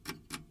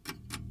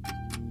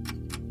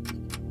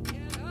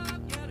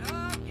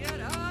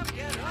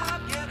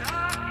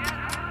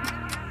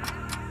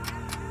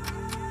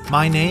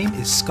My name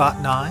is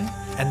Scott Nye,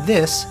 and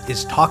this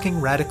is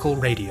Talking Radical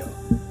Radio.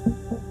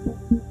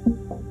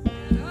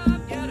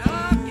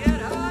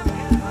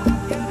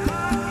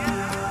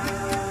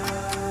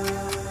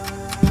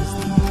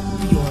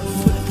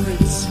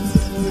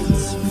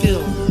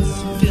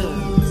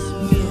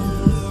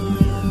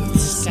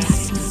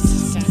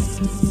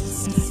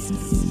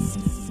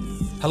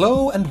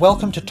 Hello and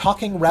welcome to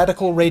Talking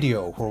Radical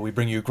Radio, where we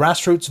bring you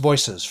grassroots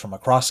voices from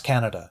across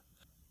Canada.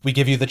 We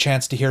give you the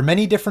chance to hear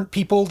many different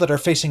people that are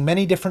facing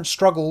many different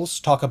struggles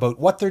talk about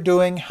what they're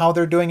doing, how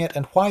they're doing it,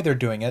 and why they're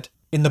doing it,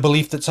 in the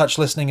belief that such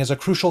listening is a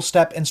crucial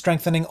step in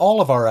strengthening all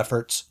of our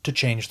efforts to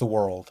change the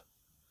world.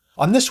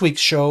 On this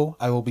week's show,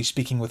 I will be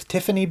speaking with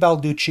Tiffany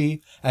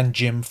Balducci and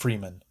Jim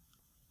Freeman.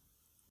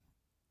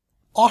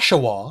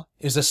 Oshawa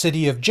is a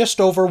city of just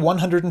over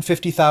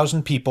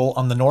 150,000 people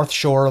on the north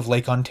shore of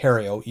Lake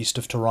Ontario, east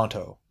of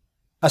Toronto.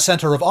 A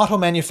centre of auto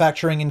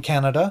manufacturing in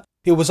Canada,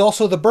 it was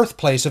also the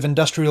birthplace of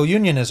industrial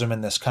unionism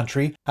in this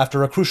country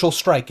after a crucial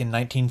strike in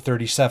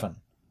 1937.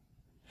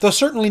 Though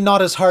certainly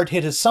not as hard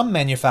hit as some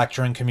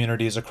manufacturing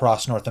communities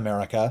across North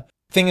America,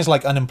 things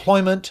like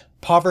unemployment,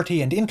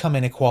 poverty, and income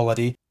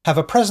inequality have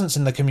a presence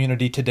in the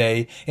community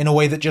today in a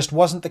way that just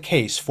wasn't the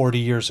case 40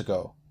 years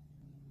ago.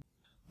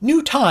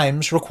 New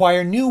times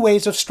require new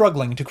ways of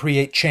struggling to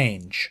create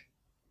change.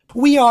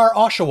 We Are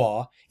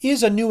Oshawa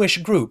is a newish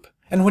group,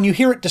 and when you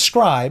hear it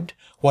described,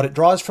 what it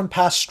draws from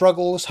past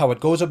struggles, how it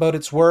goes about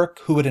its work,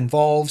 who it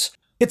involves,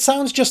 it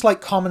sounds just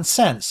like common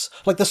sense,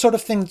 like the sort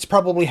of thing that's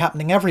probably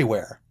happening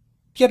everywhere.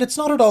 Yet it's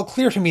not at all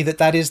clear to me that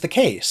that is the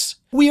case.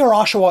 We Are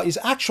Oshawa is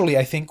actually,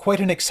 I think, quite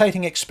an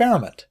exciting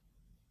experiment.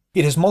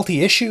 It is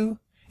multi-issue.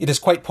 It is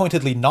quite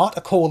pointedly not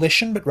a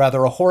coalition, but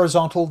rather a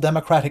horizontal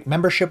democratic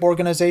membership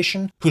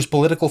organization whose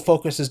political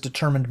focus is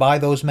determined by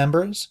those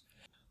members.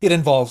 It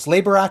involves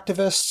labor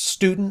activists,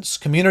 students,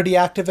 community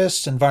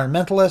activists,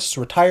 environmentalists,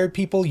 retired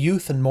people,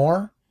 youth, and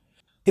more.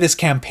 It is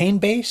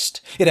campaign-based,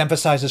 it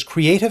emphasizes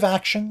creative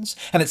actions,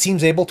 and it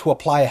seems able to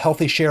apply a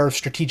healthy share of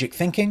strategic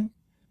thinking.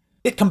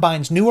 It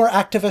combines newer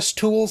activist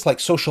tools like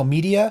social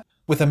media,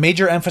 with a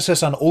major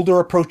emphasis on older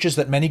approaches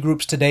that many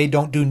groups today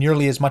don't do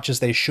nearly as much as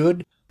they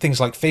should, things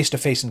like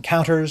face-to-face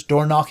encounters,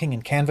 door-knocking,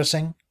 and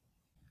canvassing.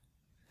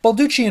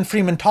 Balducci and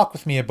Freeman talk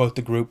with me about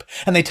the group,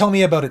 and they tell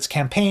me about its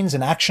campaigns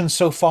and actions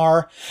so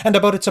far, and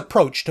about its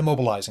approach to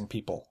mobilizing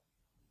people.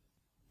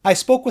 I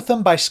spoke with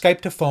them by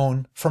Skype to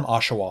phone from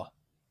Oshawa.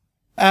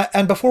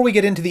 And before we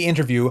get into the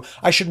interview,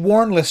 I should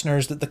warn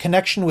listeners that the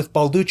connection with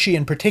Balducci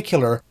in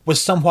particular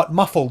was somewhat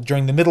muffled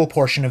during the middle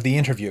portion of the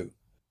interview.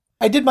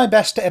 I did my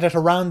best to edit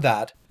around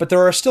that, but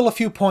there are still a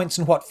few points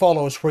in what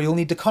follows where you'll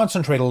need to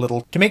concentrate a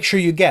little to make sure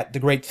you get the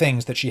great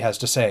things that she has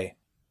to say.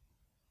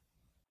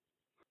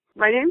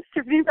 My name's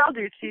Tiffany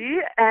Balducci,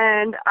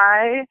 and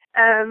I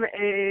am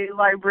a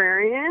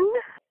librarian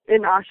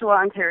in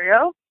Oshawa,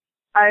 Ontario.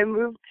 I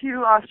moved to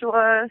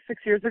Oshawa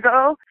 6 years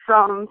ago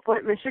from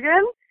Flint,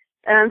 Michigan,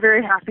 and I'm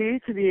very happy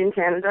to be in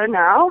Canada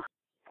now.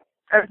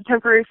 I was a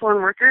temporary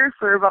foreign worker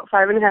for about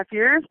 5.5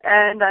 years,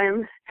 and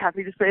I'm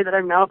happy to say that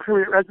I'm now a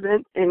permanent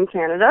resident in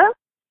Canada.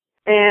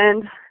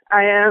 And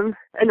I am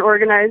an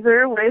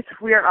organizer with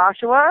We Are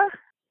Oshawa.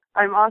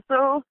 I'm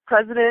also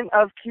president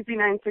of CUPE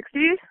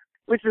 960,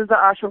 which is the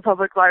Oshawa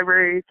Public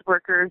Libraries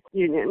Workers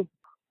Union.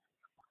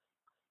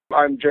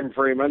 I'm Jim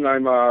Freeman.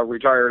 I'm a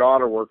retired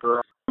auto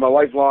worker. I'm a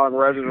lifelong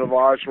resident of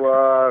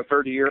Oshawa,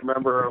 30-year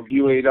member of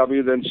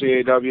UAW, then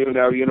CAW,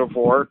 now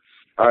Unifor.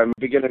 I'm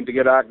beginning to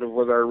get active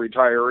with our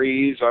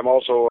retirees. I'm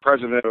also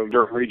president of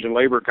Durham Region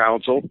Labor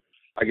Council.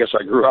 I guess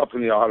I grew up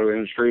in the auto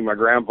industry. My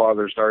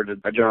grandfather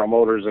started at General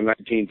Motors in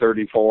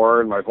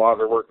 1934, and my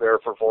father worked there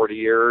for 40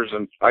 years,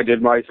 and I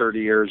did my 30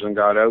 years and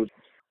got out.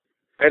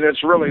 And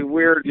it's really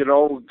weird,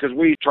 because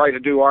we try to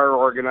do our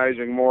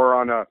organizing more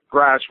on a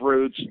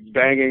grassroots,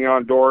 banging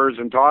on doors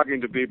and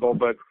talking to people,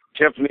 but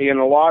Tiffany and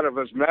a lot of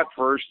us met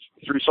first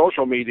through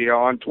social media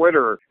on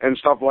Twitter and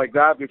stuff like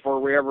that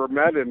before we ever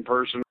met in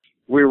person.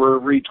 We were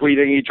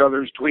retweeting each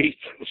other's tweets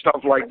and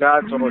stuff like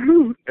that.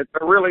 So it's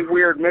a really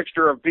weird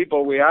mixture of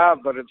people we have,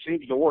 but it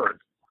seems to work.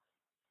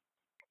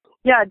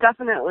 Yeah,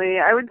 definitely.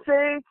 I would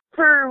say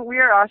for We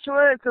Are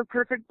Oshawa, it's a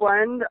perfect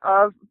blend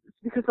of,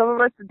 because some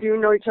of us do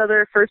know each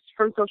other first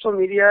from social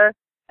media,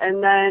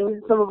 and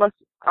then some of us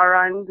are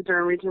on the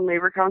Durham Region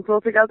Labor Council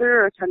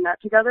together or attend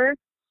that together.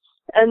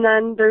 And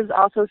then there's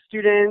also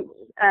students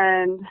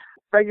and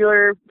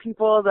regular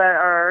people that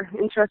are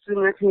interested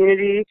in their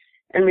community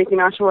and making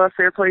Oshawa a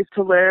fair place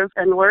to live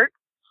and work.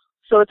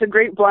 So it's a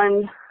great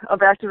blend of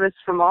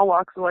activists from all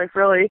walks of life,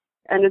 really,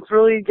 and it's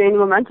really gained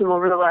momentum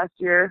over the last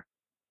year.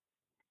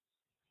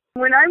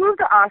 When I moved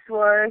to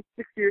Oshawa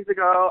 6 years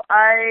ago,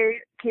 I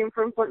came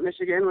from Flint,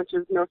 Michigan, which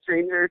is no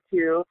stranger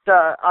to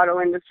the auto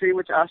industry,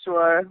 which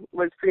Oshawa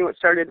was pretty much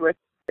started with.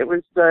 It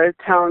was the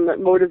town that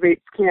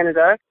motivates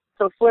Canada.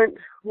 So Flint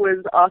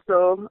was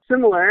also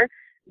similar,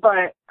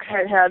 but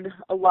had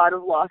a lot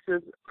of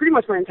losses pretty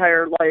much my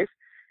entire life.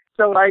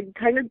 So I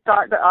kind of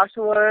thought that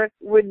Oshawa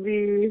would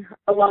be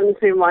along the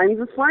same lines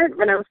as Flint,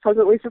 and I was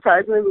pleasantly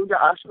surprised when I moved to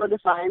Oshawa to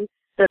find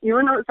that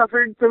even though it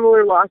suffered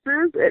similar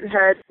losses, it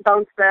had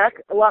bounced back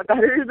a lot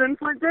better than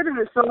Flint did, and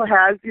it still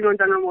has,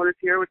 General Motors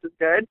here, which is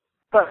good.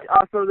 But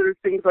also there's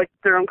things like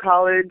Durham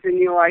College and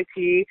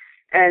UIT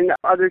and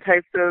other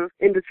types of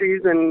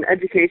industries and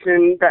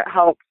education that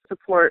help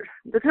support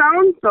the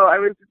town. So I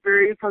was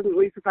very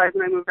pleasantly surprised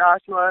when I moved to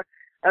Oshawa.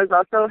 I was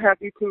also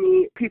happy to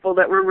meet people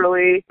that were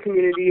really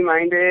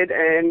community-minded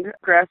and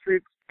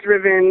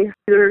grassroots-driven,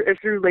 either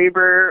through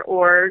labor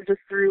or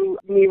just through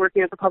me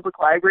working at the public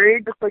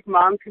library, just like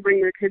moms who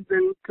bring their kids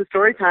in to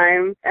story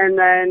time, and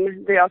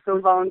then they also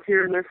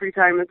volunteer in their free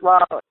time as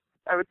well.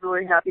 I was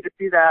really happy to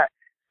see that.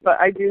 But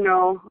I do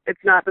know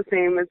it's not the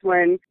same as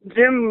when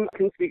Jim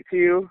can speak to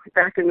you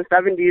back in the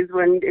 70s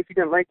when if you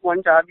didn't like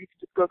one job, you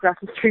could just go across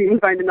the street and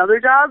find another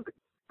job.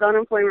 The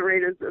unemployment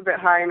rate is a bit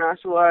high in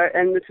Oshawa,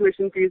 and the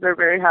tuition fees are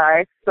very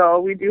high. So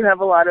we do have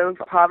a lot of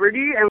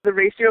poverty, and the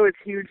ratio is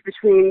huge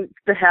between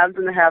the haves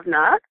and the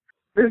have-nots.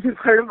 There's a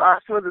part of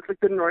Oshawa that's like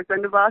the north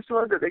end of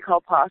Oshawa that they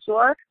call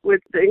Poshawa,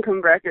 with the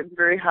income bracket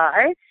very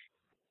high.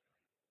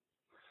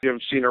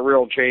 You've seen a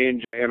real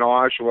change in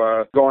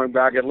Oshawa going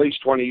back at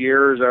least 20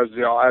 years as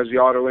the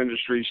auto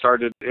industry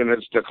started in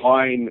its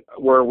decline,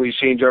 where we've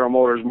seen General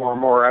Motors more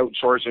and more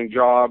outsourcing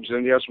jobs.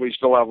 And yes, we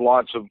still have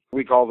lots of,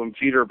 we call them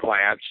feeder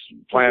plants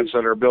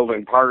that are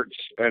building parts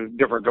and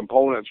different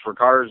components for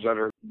cars that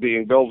are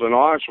being built in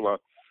Oshawa.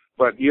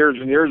 But years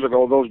and years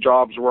ago, those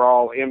jobs were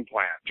all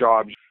in-plant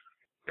jobs.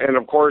 And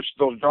of course,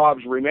 those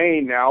jobs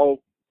remain now,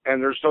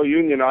 and they're still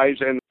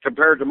unionized, and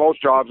compared to most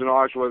jobs in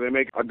Oshawa, they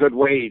make a good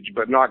wage,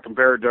 but not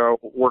compared to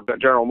work at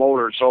General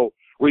Motors. So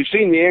we've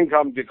seen the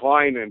income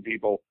decline in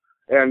people.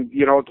 And,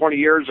 20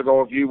 years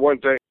ago, if you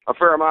went to a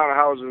fair amount of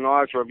houses in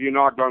Oshawa, if you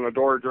knocked on the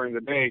door during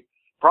the day,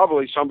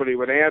 probably somebody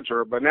would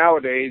answer. But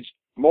nowadays,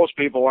 most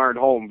people aren't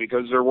home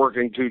because they're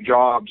working two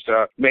jobs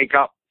to make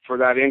up for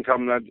that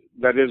income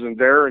that isn't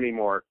there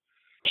anymore.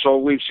 So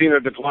we've seen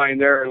a decline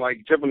there.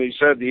 Like Tiffany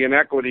said, the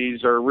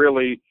inequities are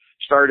really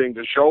starting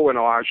to show in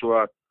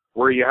Oshawa,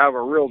 where you have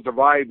a real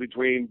divide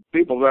between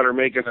people that are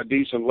making a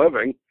decent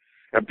living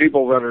and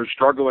people that are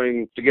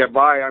struggling to get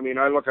by. I mean,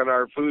 I look at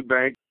our food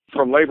bank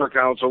from Labor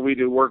Council. We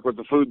do work with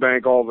the food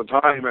bank all the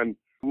time, and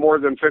more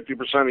than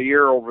 50% a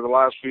year over the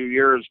last few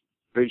years,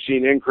 they've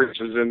seen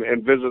increases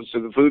in visits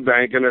to the food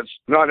bank. And it's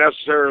not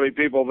necessarily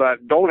people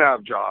that don't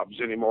have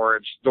jobs anymore.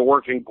 It's the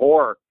working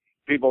poor,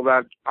 people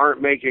that aren't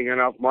making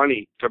enough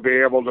money to be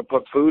able to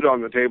put food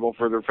on the table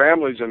for their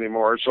families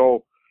anymore.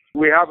 So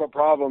we have a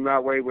problem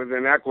that way with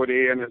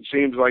inequity, and it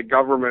seems like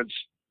governments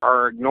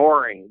are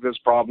ignoring this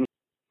problem.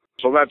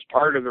 So that's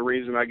part of the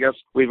reason, I guess,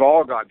 we've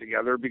all got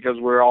together, because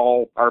we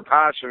all are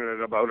passionate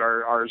about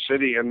our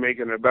city and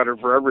making it better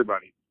for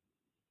everybody.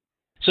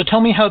 So tell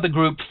me how the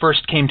group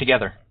first came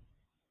together.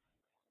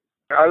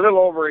 A little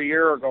over a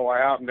year ago, I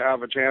happened to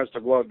have a chance to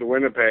go out to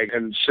Winnipeg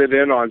and sit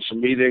in on some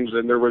meetings,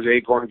 and there was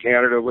Acorn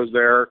Canada was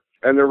there.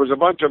 And there was a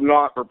bunch of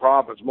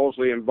not-for-profits,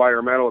 mostly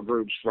environmental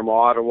groups from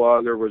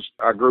Ottawa. There was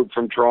a group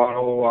from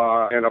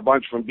Toronto and a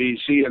bunch from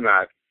BC in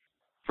that.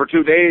 For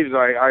 2 days,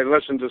 I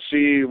listened to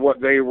see what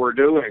they were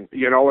doing,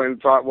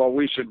 and thought, well,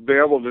 we should be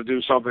able to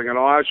do something in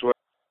Oshawa.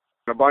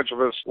 A bunch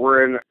of us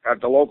were at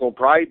the local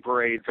Pride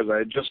Parade because I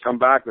had just come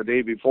back the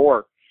day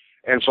before.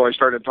 And so I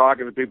started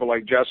talking to people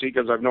like Jesse,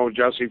 because I've known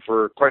Jesse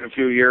for quite a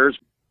few years.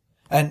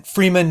 And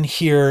Freeman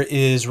here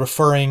is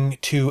referring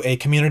to a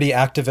community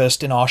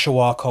activist in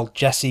Oshawa called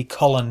Jesse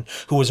Cullen,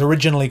 who was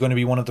originally going to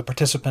be one of the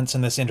participants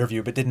in this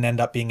interview, but didn't end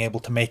up being able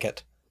to make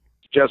it.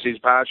 Jesse's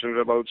passionate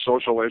about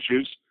social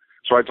issues.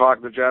 So I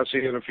talked to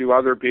Jesse and a few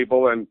other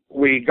people, and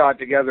we got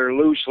together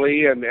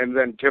loosely, and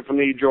then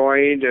Tiffany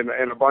joined, and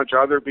a bunch of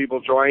other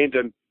people joined.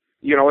 And,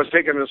 it's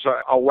taken us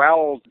a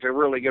while to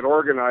really get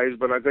organized,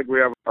 but I think we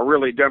have a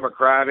really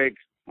democratic,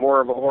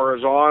 more of a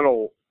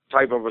horizontal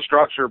type of a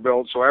structure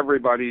built, so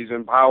everybody's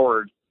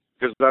empowered,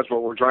 because that's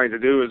what we're trying to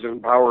do, is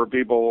empower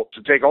people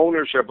to take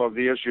ownership of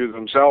the issue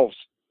themselves.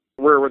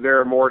 We're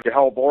there more to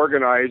help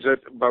organize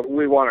it, but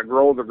we want to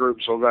grow the group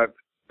so that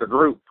the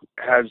group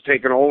has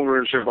taken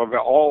ownership of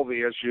all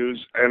the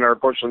issues and are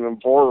pushing them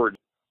forward.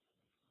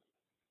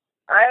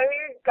 I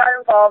got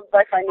involved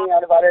by finding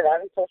out about it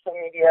on social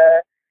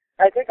media.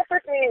 I think the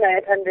first meeting I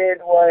attended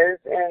was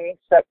in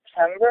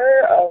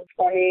September of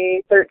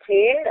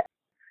 2013.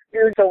 We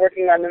were still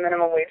working on the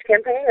minimum wage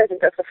campaign. I think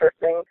that's the first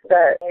thing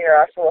that we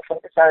are also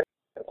focused on.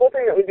 The cool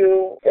thing that we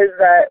do is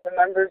that the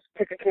members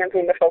pick a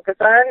campaign to focus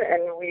on,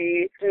 and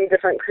we do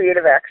different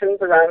creative actions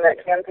around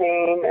that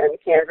campaign and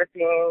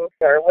canvassing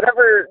or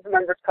whatever the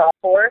members call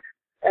for.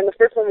 And the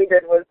first one we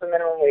did was the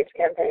minimum wage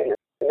campaign,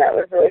 and that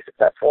was really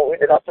successful. We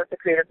did all sorts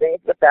of creative things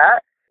with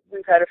that.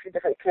 We've had a few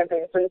different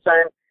campaigns since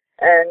then,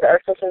 and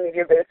our social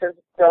media base has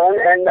grown,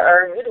 and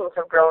our meetings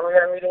have grown. We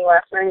had a meeting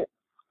last night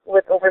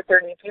with over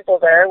 30 people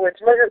there, which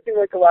might not seem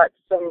like a lot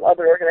to some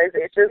other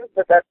organizations,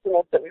 but that's the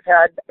most that we've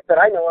had that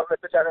I know of at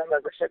the general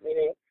membership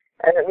meeting,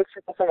 and it was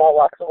people from all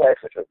walks of life,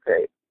 which was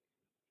great.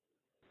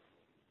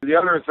 The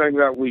other thing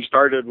that we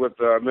started with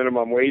the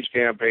minimum wage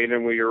campaign,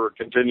 and we are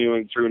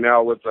continuing through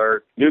now with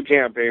our new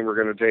campaign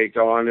we're going to take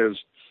on, is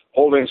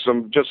holding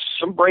some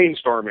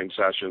brainstorming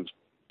sessions.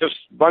 just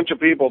a bunch of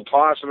people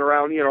tossing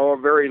around,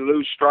 a very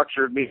loose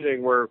structured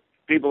meeting where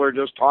people are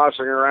just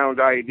tossing around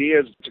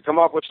ideas to come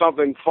up with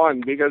something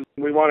fun, because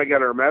we want to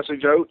get our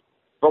message out,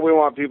 but we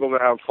want people to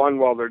have fun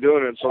while they're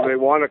doing it, so they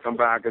want to come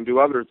back and do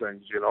other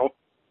things,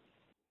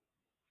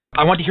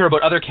 I want to hear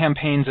about other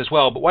campaigns as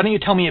well, but why don't you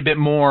tell me a bit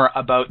more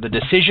about the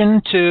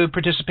decision to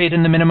participate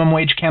in the minimum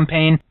wage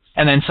campaign,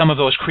 and then some of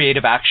those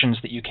creative actions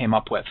that you came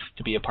up with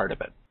to be a part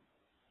of it.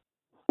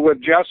 With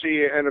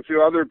Jesse and a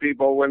few other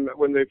people,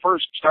 when they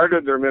first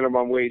started their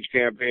minimum wage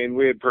campaign,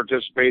 we had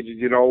participated,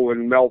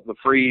 in Melt the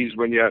Freeze,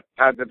 when you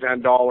had the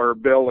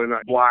 $10 bill in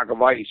a block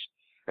of ice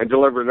and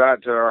delivered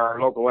that to our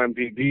local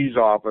MPP's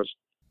office.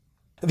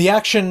 The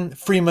action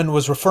Freeman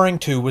was referring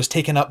to was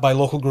taken up by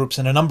local groups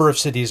in a number of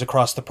cities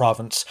across the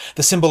province,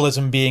 the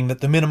symbolism being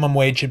that the minimum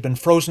wage had been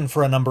frozen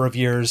for a number of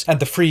years and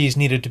the freeze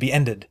needed to be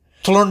ended.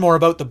 To learn more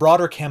about the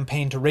broader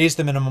campaign to raise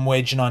the minimum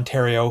wage in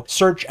Ontario,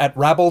 search at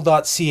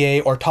rabble.ca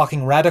or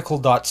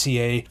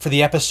talkingradical.ca for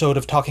the episode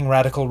of Talking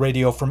Radical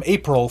Radio from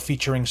April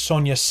featuring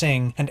Sonia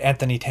Singh and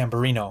Anthony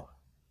Tamburino.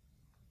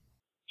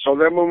 So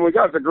then when we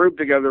got the group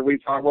together, we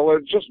thought, well,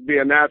 it'd just be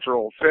a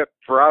natural fit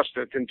for us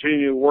to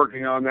continue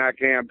working on that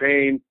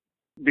campaign,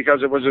 because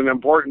it was an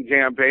important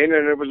campaign,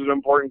 and it was an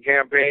important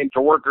campaign to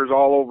workers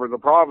all over the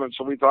province.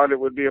 So we thought it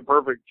would be a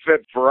perfect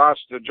fit for us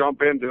to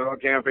jump into a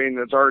campaign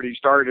that's already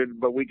started,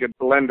 but we could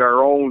lend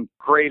our own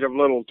creative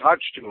little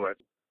touch to it.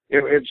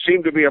 It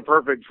seemed to be a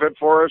perfect fit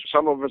for us.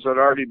 Some of us had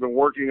already been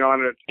working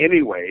on it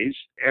anyways,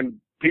 and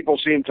people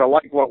seemed to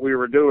like what we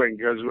were doing,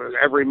 because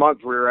every month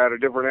we were at a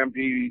different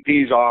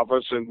MPP's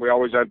office, and we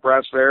always had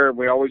press there, and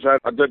we always had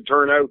a good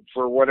turnout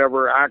for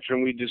whatever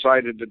action we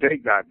decided to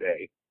take that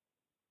day.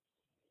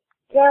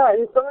 Yeah,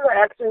 and some of the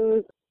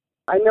actions,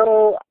 I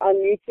know on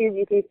YouTube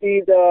you can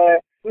see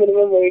the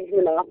minimum wage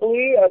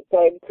monopoly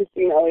outside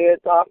Christine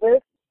Elliott's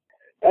office.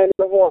 And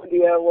the whole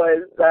idea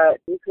was that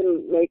you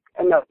can make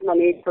enough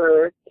money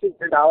for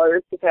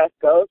 $200 to pass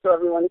go, so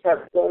everyone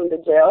kept going to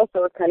jail.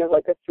 So it's kind of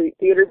like a street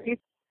theater piece.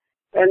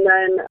 And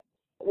then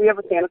we have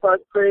a Santa Claus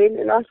parade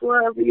in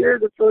Oshawa every year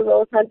that's really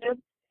well attended.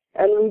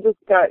 And we just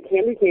got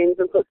candy canes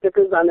and put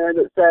stickers on there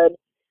that said,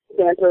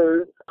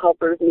 Santa's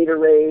helpers need a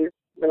raise,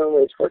 minimum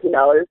wage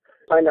 $14.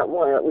 Find out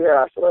more at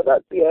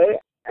weareoshawa.ca.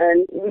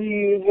 And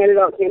we handed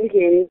out candy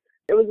canes.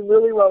 It was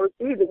really well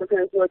received. The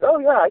parents were like, oh,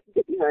 yeah, I can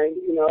get behind,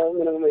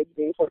 minimum wage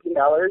being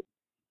 $14.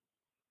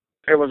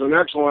 It was an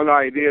excellent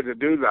idea to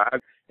do that.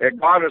 It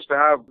got us to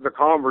have the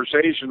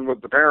conversation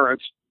with the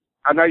parents,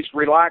 a nice,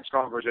 relaxed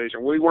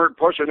conversation. We weren't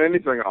pushing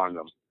anything on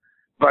them,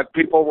 but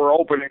people were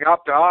opening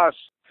up to us.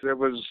 It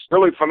was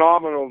really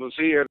phenomenal to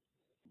see it.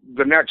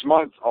 The next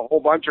month, a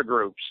whole bunch of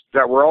groups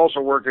that were also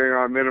working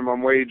on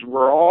minimum wage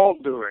were all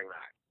doing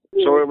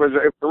that. So it was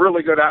a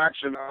really good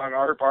action on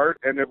our part,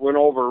 and it went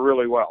over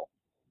really well.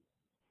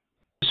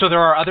 So there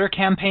are other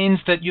campaigns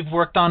that you've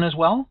worked on as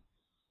well?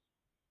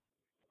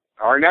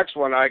 Our next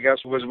one, I guess,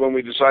 was when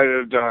we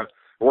decided to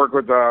work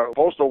with the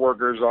postal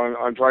workers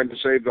on trying to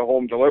save the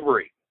home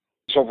delivery.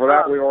 So for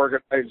that, we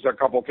organized a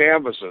couple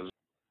canvases.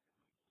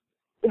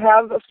 We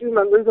have a few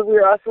members of We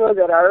Are Oshawa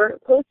that are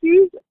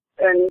posties,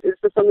 and it's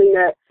just something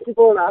that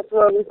people in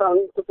Oshawa we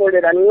found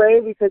supported anyway,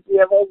 because we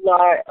have a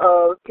lot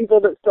of people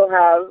that still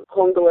have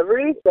home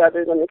deliveries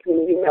rather than the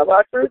community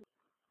mailboxes.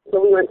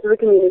 So we went to the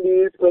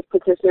communities with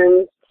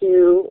petitions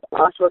to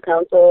Oshawa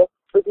Council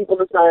for people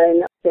to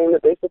sign saying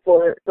that they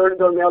support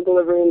door-to-door mail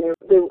delivery, and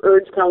they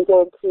urged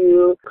Council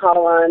to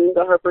call on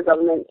the Harper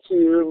government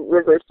to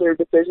reverse their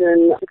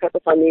decision to cut the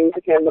funding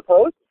to Canada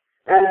Post.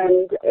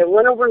 And it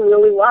went over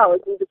really well.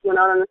 We just went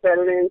out on a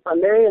Saturday and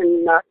Sunday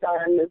and knocked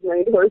on as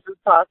many doors as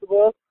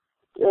possible.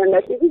 And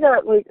I think we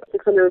got like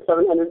 600 or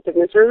 700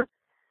 signatures.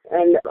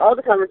 And all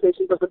the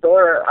conversations at the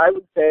door, I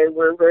would say,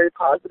 were very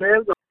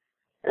positive.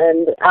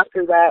 And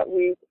after that,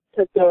 we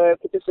took the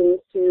petitions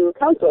to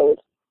Council.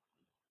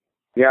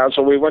 Yeah,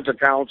 so we went to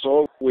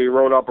Council. We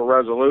wrote up a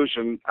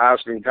resolution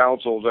asking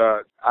Council to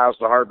ask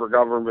the Harper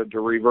government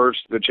to reverse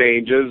the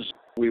changes.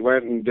 We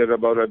went and did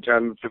about a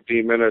 10,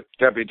 15-minute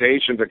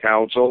deputation to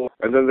Council,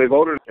 and then they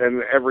voted,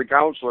 and every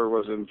councillor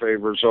was in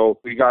favor. So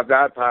we got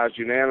that passed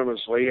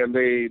unanimously, and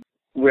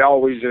we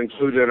always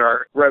included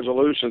our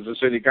resolutions to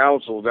City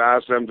Council to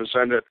ask them to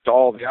send it to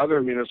all the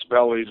other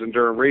municipalities in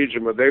Durham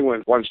Region, but they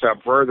went one step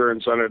further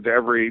and sent it to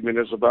every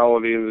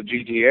municipality in the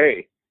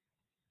GTA.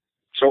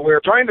 So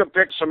we're trying to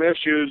pick some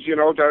issues,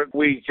 that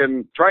we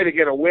can try to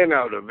get a win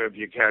out of if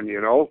you can,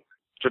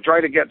 to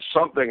try to get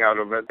something out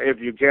of it if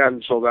you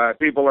can, so that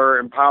people are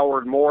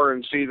empowered more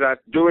and see that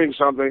doing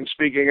something,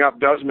 speaking up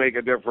does make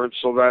a difference,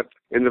 so that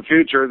in the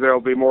future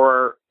they'll be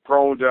more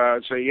prone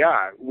to say,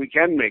 yeah, we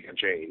can make a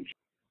change.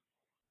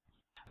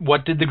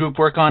 What did the group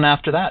work on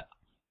after that?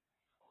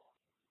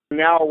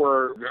 Now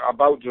we're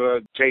about to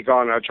take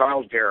on a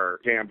child care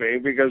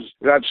campaign, because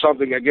that's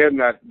something, again,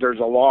 that there's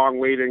a long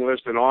waiting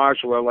list in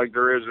Oshawa like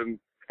there is in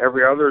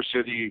every other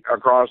city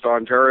across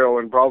Ontario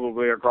and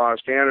probably across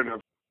Canada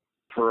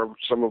for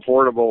some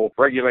affordable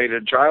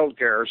regulated child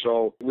care.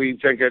 So we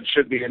think it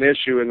should be an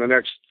issue in the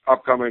next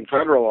upcoming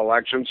federal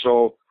election.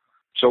 So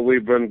So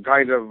we've been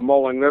kind of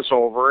mulling this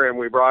over, and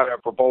we brought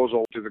a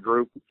proposal to the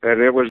group,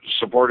 and it was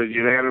supported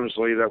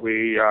unanimously that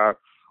we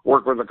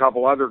work with a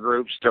couple other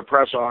groups to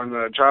press on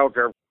the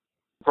childcare.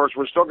 Of course,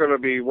 we're still going to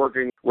be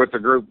working with the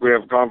group. We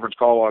have a conference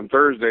call on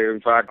Thursday,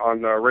 in fact,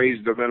 on the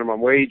Raise the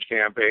Minimum Wage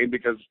campaign,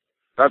 because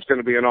that's going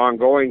to be an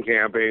ongoing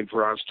campaign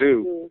for us,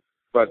 too. Mm-hmm.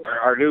 But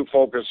our new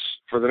focus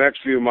for the next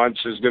few months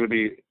is going to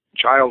be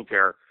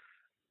childcare,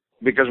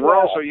 because we're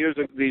also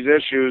using these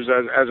issues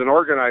as an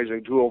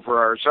organizing tool for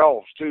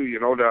ourselves, too,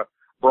 to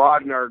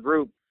broaden our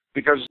group,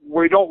 because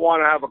we don't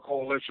want to have a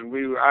coalition.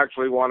 We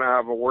actually want to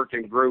have a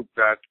working group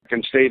that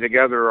can stay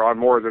together on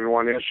more than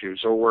one issue.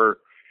 So we're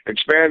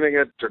expanding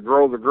it to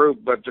grow the group,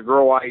 but to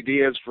grow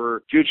ideas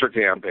for future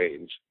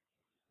campaigns.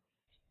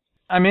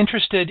 I'm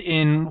interested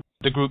in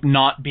the group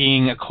not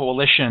being a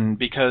coalition,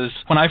 because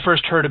when I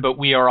first heard about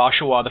We Are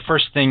Oshawa, the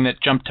first thing that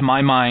jumped to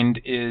my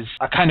mind is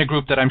a kind of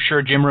group that I'm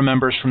sure Jim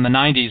remembers from the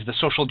 90s, the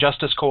social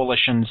justice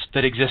coalitions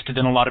that existed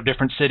in a lot of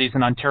different cities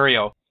in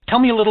Ontario. Tell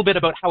me a little bit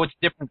about how it's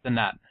different than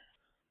that.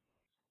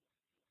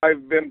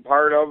 I've been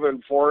part of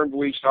and formed.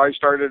 I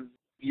started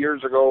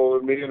years ago,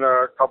 me and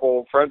a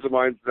couple of friends of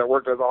mine that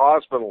worked at the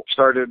hospital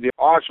started the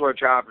Oshawa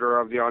chapter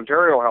of the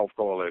Ontario Health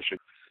Coalition.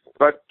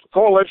 But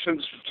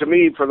coalitions, to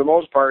me, for the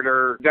most part,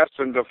 are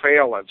destined to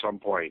fail at some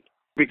point,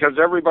 because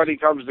everybody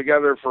comes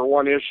together for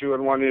one issue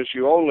and one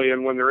issue only,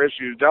 and when their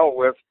issue is dealt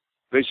with,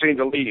 they seem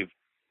to leave.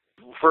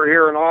 For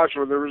here in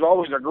Oshawa, there was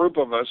always a group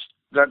of us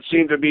that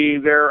seemed to be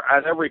there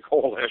at every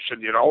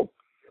coalition,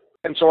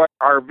 And so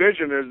our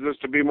vision is this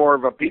to be more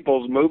of a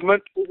people's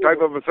movement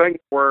type of a thing,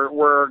 where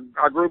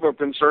a group of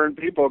concerned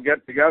people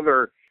get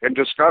together and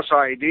discuss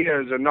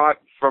ideas, and not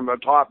from a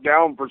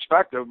top-down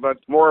perspective, but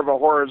more of a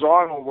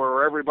horizontal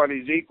where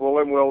everybody's equal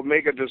and we'll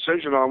make a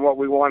decision on what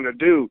we want to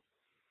do.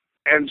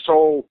 And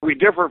so we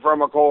differ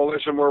from a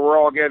coalition where we're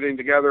all getting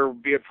together,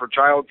 be it for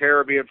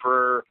childcare, be it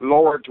for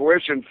lower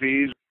tuition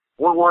fees.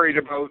 We're worried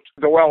about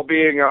the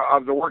well-being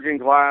of the working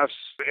class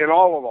in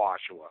all of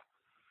Oshawa.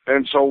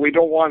 And so we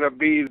don't want to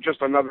be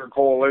just another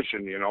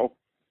coalition,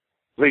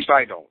 At least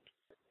I don't.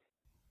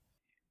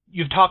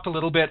 You've talked a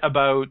little bit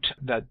about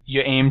that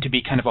you aim to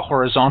be kind of a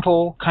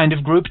horizontal kind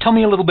of group. Tell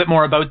me a little bit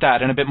more about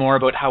that, and a bit more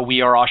about how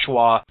We Are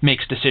Oshawa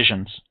makes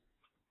decisions.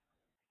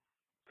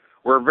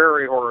 We're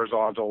very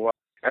horizontal.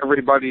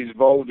 Everybody's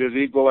vote is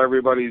equal.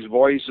 Everybody's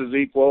voice is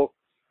equal.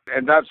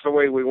 And that's the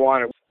way we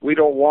want it. We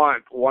don't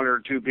want one or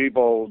two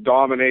people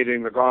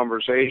dominating the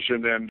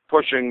conversation and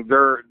pushing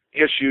their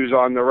issues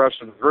on the rest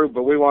of the group,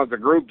 but we want the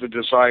group to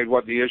decide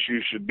what the issue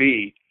should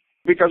be,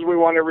 because we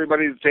want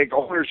everybody to take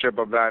ownership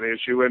of that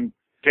issue and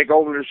take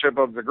ownership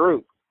of the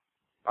group.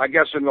 I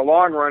guess in the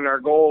long run, our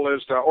goal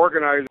is to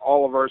organize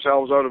all of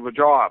ourselves out of a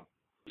job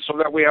so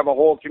that we have a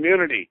whole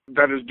community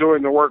that is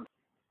doing the work.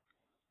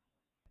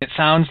 It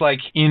sounds like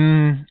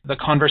in the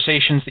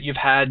conversations that you've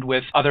had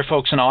with other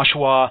folks in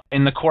Oshawa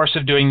in the course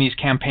of doing these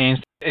campaigns,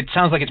 it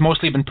sounds like it's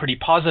mostly been pretty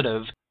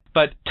positive.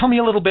 But tell me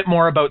a little bit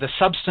more about the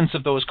substance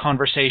of those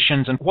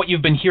conversations and what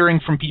you've been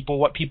hearing from people,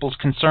 what people's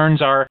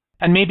concerns are,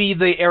 and maybe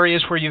the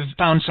areas where you've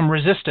found some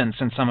resistance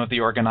in some of the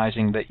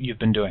organizing that you've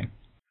been doing.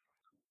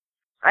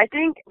 I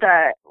think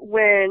that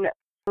when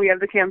we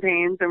have the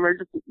campaigns and we're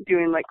just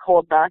doing like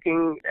cold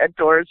knocking at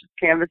doors, just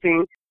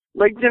canvassing,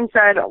 like Jim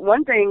said,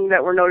 one thing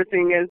that we're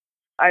noticing is,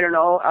 I don't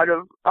know, out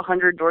of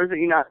 100 doors that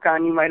you knock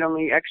on, you might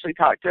only actually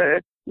talk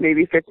to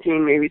maybe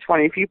 15, maybe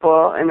 20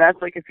 people. And that's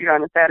like if you're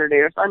on a Saturday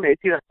or Sunday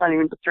too. That's not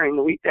even just during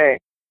the weekday.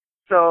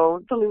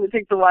 So something that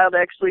takes a while to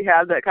actually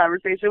have that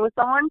conversation with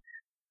someone.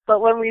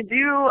 But when we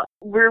do,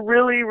 we're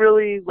really,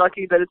 really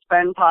lucky that it's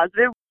been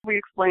positive. We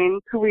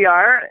explain who we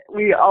are.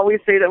 We always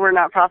say that we're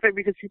not profit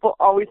because people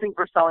always think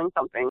we're selling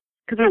something.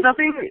 Because there's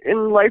nothing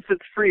in life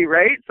that's free,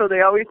 right? So they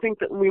always think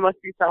that we must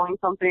be selling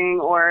something,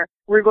 or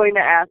we're going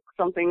to ask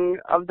something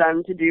of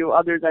them to do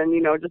other than,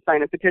 just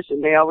sign a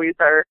petition. They always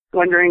are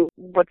wondering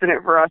what's in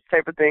it for us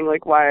type of thing,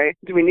 like why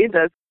do we need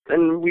this?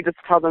 And we just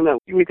tell them that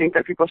we think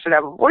that people should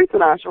have a voice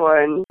in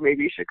Oshawa and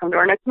maybe you should come to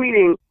our next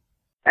meeting.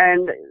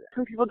 And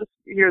some people just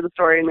hear the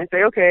story and they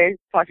say, okay,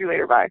 talk to you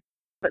later, bye.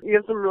 But you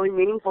have some really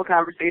meaningful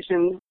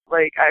conversations.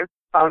 Like I've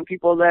found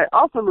people that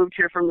also moved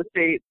here from the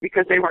States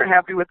because they weren't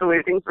happy with the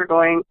way things were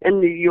going in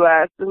the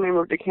U.S. and they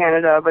moved to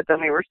Canada, but then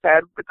they were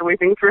sad with the way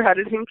things were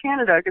headed in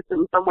Canada because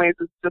in some ways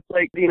it's just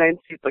like the United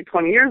States like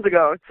 20 years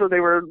ago. So they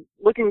were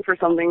looking for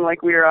something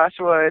like We Are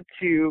Oshawa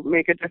to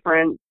make a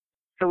difference.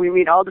 So we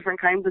meet all different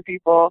kinds of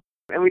people.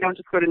 And we don't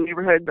just go to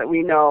neighborhoods that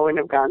we know and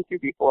have gone to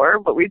before,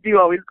 but we do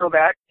always go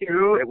back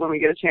to when we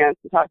get a chance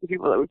to talk to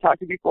people that we've talked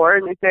to before,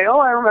 and they say, oh,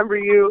 I remember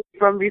you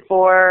from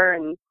before,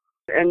 and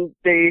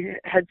they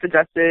had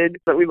suggested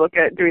that we look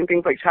at doing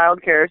things like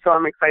childcare, so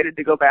I'm excited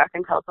to go back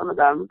and tell some of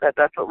them that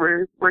that's what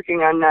we're working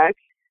on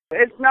next.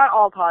 It's not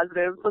all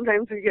positive.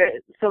 Sometimes we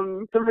get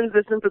some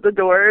resistance at the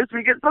doors.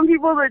 We get some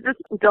people that just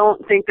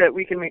don't think that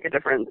we can make a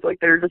difference, like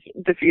they're just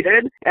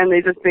defeated, and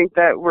they just think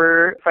that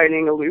we're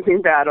fighting a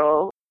losing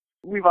battle.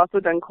 We've also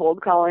done cold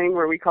calling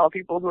where we call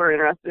people who are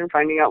interested in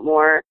finding out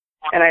more.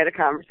 And I had a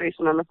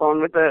conversation on the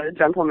phone with a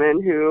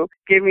gentleman who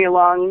gave me a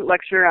long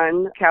lecture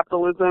on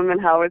capitalism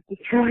and how it's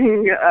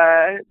destroying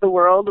the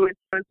world, which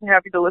I was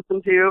happy to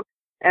listen to.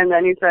 And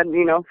then he said,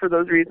 for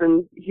those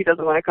reasons, he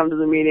doesn't want to come to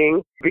the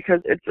meeting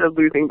because it's a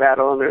losing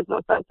battle and there's no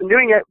sense in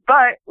doing it.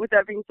 But with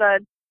that being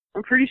said,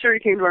 I'm pretty sure he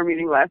came to our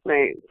meeting last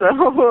night.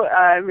 So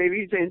maybe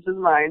he changed his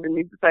mind and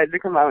he decided to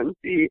come out and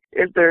see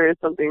if there is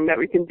something that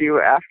we can do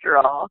after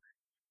all.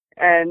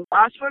 And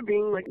Oshawa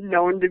being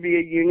known to be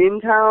a union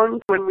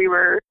town, when we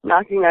were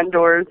knocking on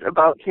doors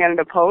about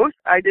Canada Post,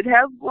 I did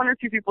have one or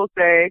two people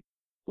say,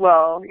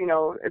 well,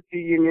 it's the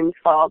union's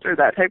fault or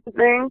that type of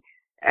thing.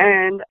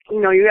 And,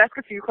 you ask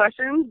a few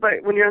questions,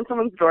 but when you're on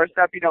someone's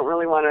doorstep, you don't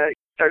really want to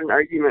start an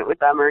argument with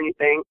them or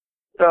anything.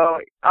 So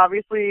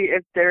obviously,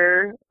 if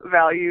their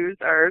values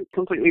are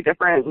completely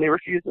different and they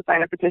refuse to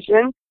sign a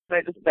petition,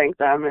 I just thank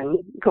them and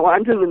go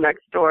on to the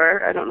next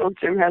door. I don't know if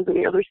Jim has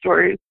any other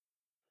stories.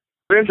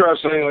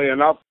 Interestingly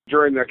enough,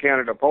 during the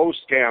Canada Post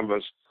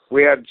canvass,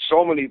 we had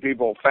so many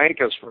people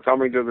thank us for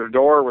coming to their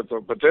door with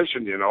the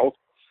petition,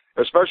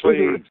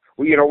 Especially,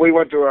 we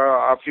went to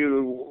a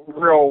few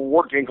real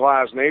working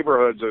class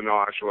neighborhoods in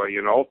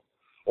Oshawa,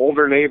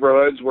 older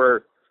neighborhoods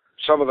where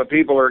some of the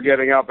people are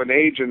getting up in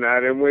age and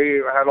that, and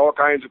we had all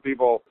kinds of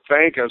people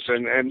thank us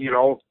and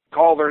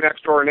call their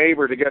next door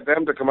neighbor to get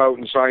them to come out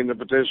and sign the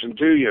petition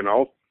too,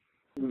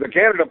 The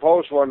Canada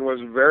Post one was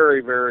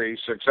very, very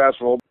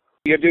successful.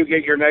 You do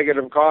get your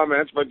negative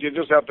comments, but you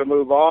just have to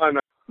move on.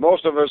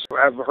 Most of us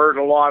have heard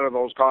a lot of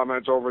those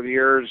comments over the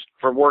years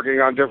from working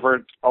on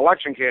different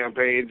election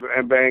campaigns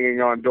and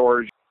banging on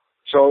doors.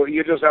 So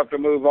you just have to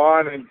move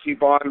on and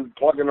keep on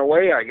plugging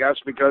away, I guess,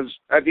 because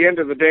at the end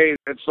of the day,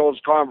 it's those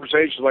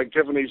conversations. Like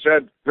Tiffany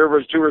said, there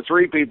was 2 or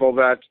 3 people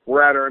that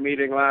were at our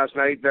meeting last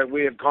night that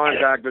we had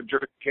contacted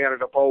during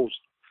Canada Post.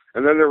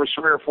 And then there was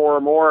 3 or 4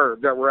 more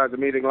that were at the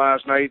meeting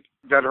last night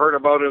that heard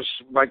about us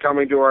by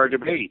coming to our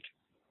debate.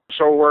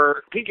 So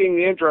we're piquing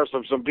the interest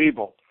of some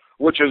people,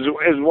 which is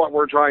what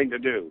we're trying to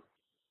do.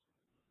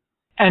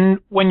 And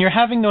when you're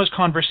having those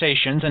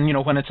conversations, and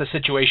when it's a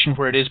situation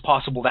where it is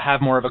possible to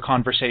have more of a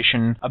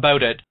conversation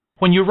about it,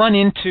 when you run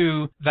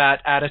into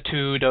that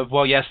attitude of,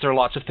 well, yes, there are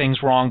lots of things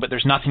wrong, but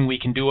there's nothing we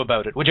can do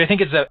about it, which I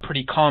think is a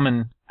pretty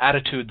common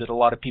attitude that a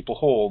lot of people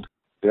hold.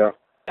 Yeah.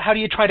 How do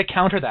you try to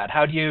counter that?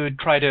 How do you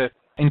try to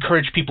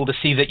encourage people to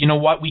see that,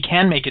 we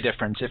can make a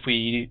difference if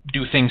we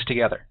do things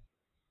together?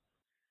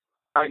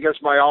 I guess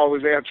my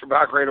always answer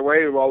back right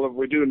away, well, if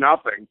we do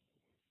nothing,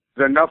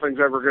 then nothing's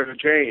ever going to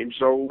change.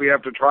 So we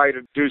have to try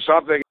to do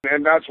something.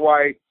 And that's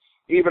why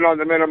even on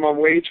the minimum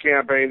wage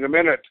campaign, the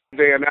minute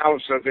they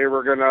announced that they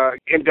were going to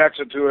index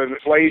it to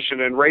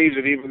inflation and raise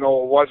it, even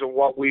though it wasn't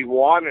what we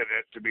wanted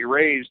it to be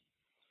raised,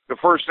 the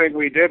first thing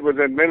we did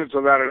within minutes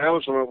of that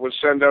announcement was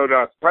send out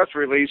a press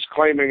release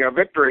claiming a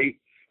victory,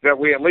 that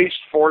we at least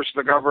forced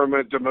the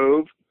government to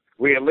move.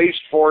 We at least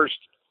forced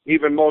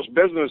even most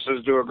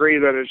businesses to agree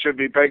that it should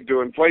be pegged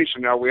to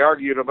inflation. Now, we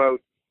argued about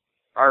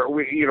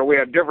we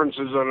had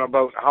differences on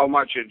about how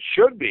much it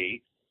should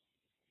be,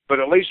 but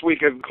at least we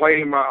could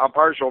claim a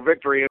partial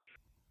victory.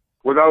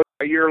 Without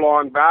a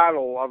year-long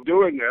battle of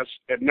doing this,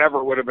 it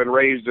never would have been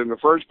raised in the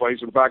first place.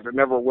 In fact, it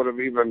never would have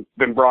even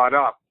been brought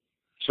up.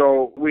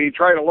 So we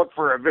try to look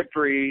for a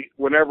victory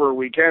whenever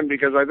we can,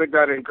 because I think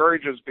that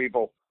encourages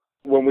people.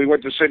 When we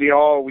went to City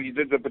Hall, we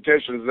did the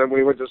petitions. Then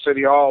we went to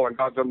City Hall and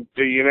got them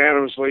to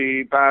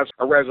unanimously pass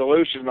a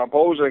resolution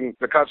opposing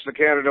the cuts to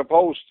Canada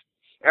Post.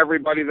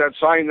 Everybody that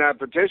signed that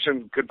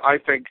petition could, I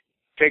think,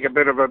 take a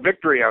bit of a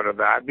victory out of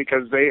that,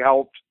 because they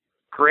helped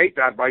create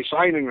that by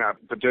signing that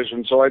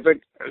petition. So I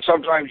think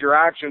sometimes your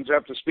actions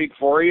have to speak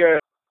for you.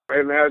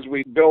 And as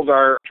we build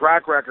our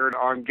track record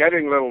on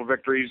getting little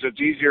victories,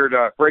 it's easier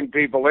to bring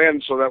people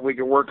in so that we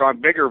can work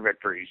on bigger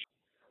victories.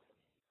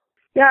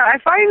 Yeah, I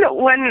find that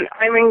when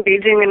I'm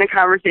engaging in a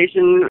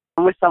conversation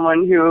with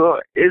someone who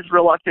is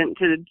reluctant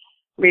to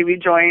maybe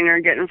join or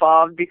get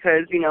involved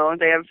because,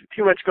 they have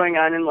too much going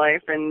on in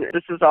life and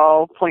this is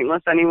all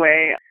pointless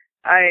anyway,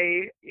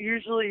 I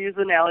usually use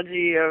the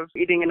analogy of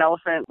eating an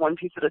elephant one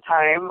piece at a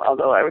time,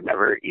 although I would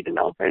never eat an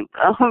elephant.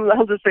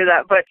 I'll just say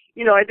that. But,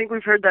 I think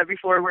we've heard that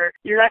before, where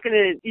you're not going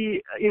to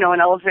eat, an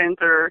elephant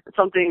or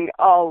something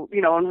all,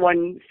 in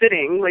one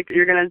sitting. Like,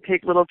 you're going to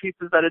take little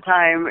pieces at a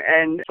time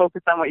and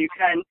focus on what you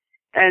can.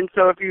 And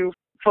so if you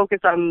focus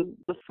on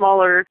the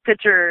smaller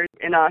picture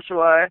in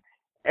Oshawa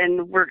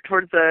and work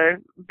towards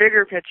the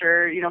bigger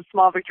picture,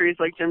 small victories,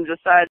 like Jim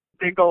just said,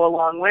 they go a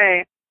long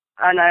way.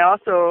 And I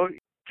also,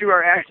 through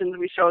our actions,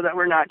 we show that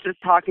we're not just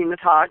talking the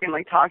talk and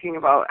talking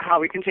about how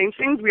we can change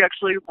things. We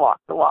actually walk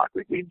the walk,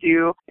 like we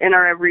do in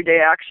our everyday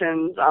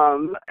actions.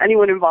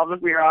 Anyone involved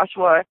with We Are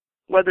Oshawa,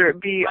 whether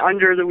it be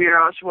under the We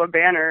Are Oshawa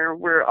banner,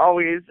 we're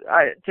always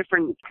at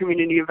different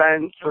community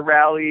events or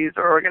rallies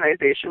or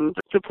organizations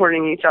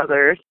supporting each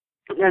other.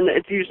 And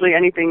it's usually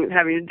anything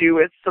having to do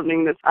with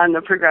something that's on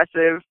the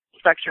progressive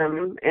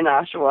spectrum in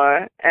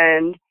Oshawa.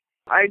 And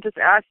I just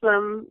asked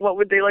them, what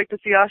would they like to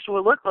see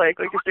Oshawa look like?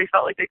 Like, if they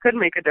felt like they could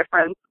make a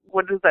difference,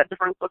 what does that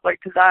difference look like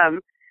to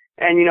them?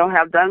 And,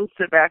 have them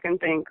sit back and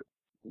think,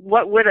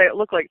 what would it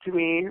look like to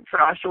me for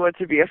Oshawa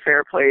to be a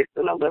fair place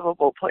and a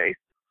livable place,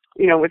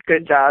 you know, with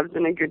good jobs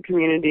and a good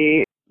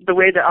community, the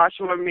way that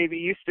Oshawa maybe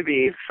used to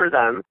be for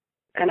them.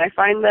 And I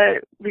find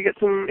that we get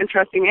some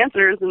interesting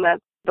answers, and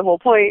that's the whole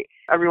point,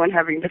 everyone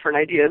having different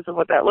ideas of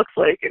what that looks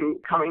like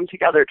and coming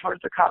together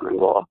towards a common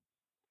goal.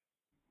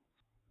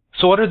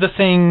 So what are the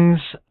things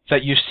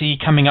that you see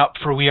coming up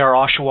for We Are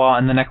Oshawa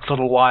in the next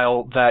little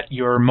while that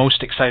you're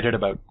most excited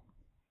about?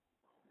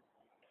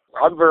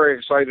 I'm very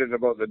excited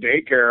about the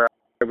daycare.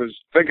 I was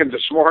thinking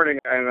this morning,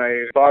 and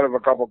I thought of a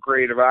couple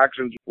creative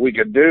actions we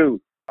could do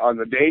on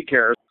the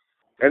daycare.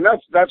 And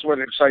that's what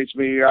excites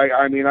me.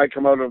 I mean, I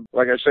come out of,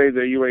 like I say,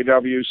 the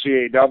UAW,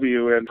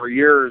 CAW, and for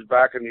years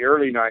back in the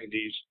early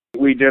 90s,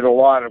 we did a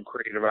lot of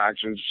creative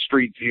actions,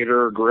 street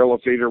theater, guerrilla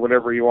theater,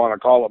 whatever you want to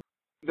call it.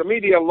 The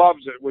media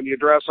loves it when you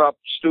dress up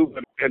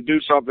stupid and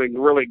do something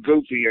really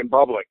goofy in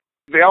public.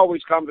 They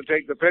always come to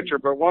take the picture,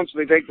 but once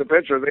they take the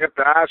picture, they have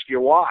to ask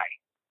you why.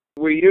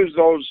 We use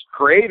those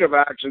creative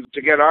actions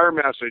to get our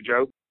message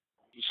out.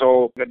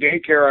 So the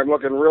daycare, I'm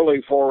looking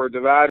really forward to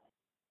that.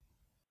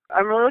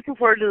 I'm really looking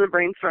forward to the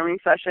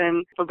brainstorming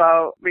session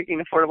about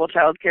making affordable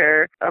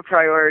childcare a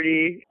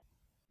priority.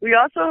 We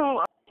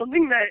also,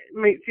 something that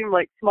might seem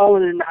like small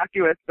and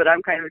innocuous, but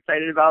I'm kind of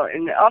excited about,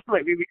 and it also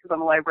might be because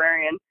I'm a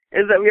librarian,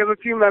 is that we have a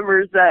few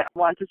members that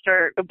want to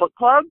start a book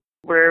club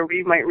where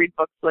we might read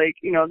books like,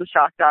 you know, The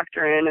Shock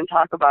Doctrine and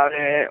talk about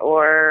it,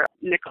 or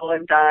Nickel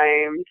and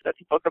Dime,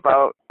 that's a book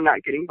about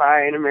not getting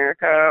by in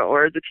America,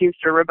 or The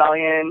Teamster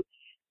Rebellion.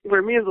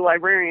 For me as a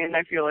librarian,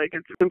 I feel like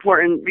it's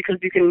important because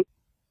you can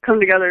come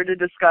together to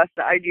discuss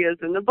the ideas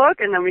in the book,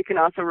 and then we can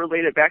also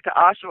relate it back to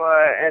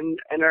Oshawa and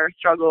our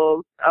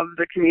struggles of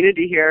the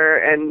community here,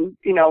 and,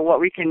 you know, what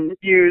we can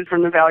use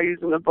from the values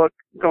in the book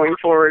going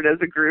forward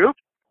as a group.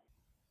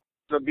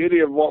 The beauty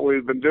of what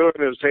we've been doing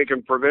is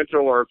taking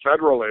provincial or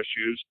federal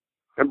issues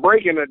and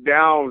breaking it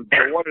down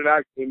to what it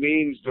actually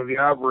means to the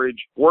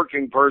average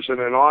working person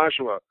in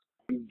Oshawa,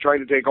 and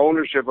trying to take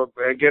ownership of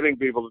and getting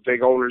people to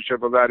take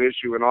ownership of that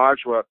issue in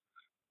Oshawa.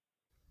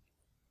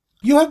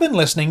 You have been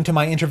listening to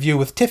my interview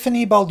with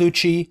Tiffany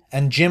Balducci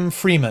and Jim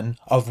Freeman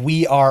of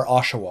We Are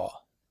Oshawa.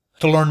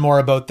 To learn more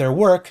about their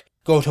work,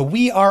 go to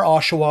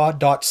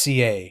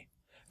weareoshawa.ca.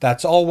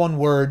 That's all one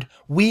word,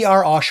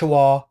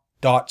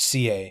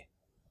 weareoshawa.ca.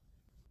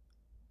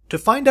 To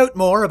find out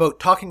more about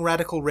Talking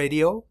Radical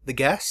Radio, the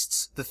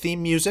guests, the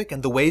theme music,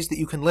 and the ways that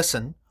you can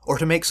listen, or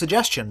to make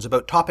suggestions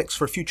about topics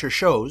for future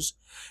shows,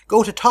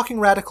 go to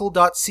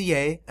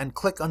talkingradical.ca and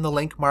click on the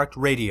link marked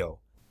Radio.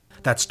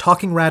 That's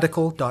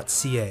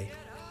talkingradical.ca.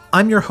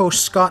 I'm your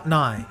host, Scott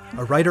Nye,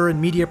 a writer and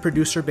media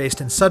producer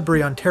based in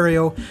Sudbury,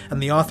 Ontario, and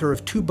the author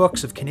of 2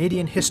 books of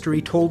Canadian history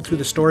told through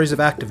the stories of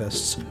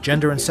activists,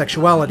 Gender and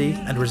Sexuality,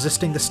 and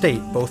Resisting the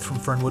State, both from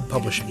Fernwood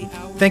Publishing.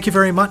 Thank you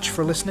very much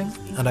for listening,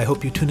 and I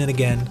hope you tune in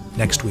again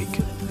next week.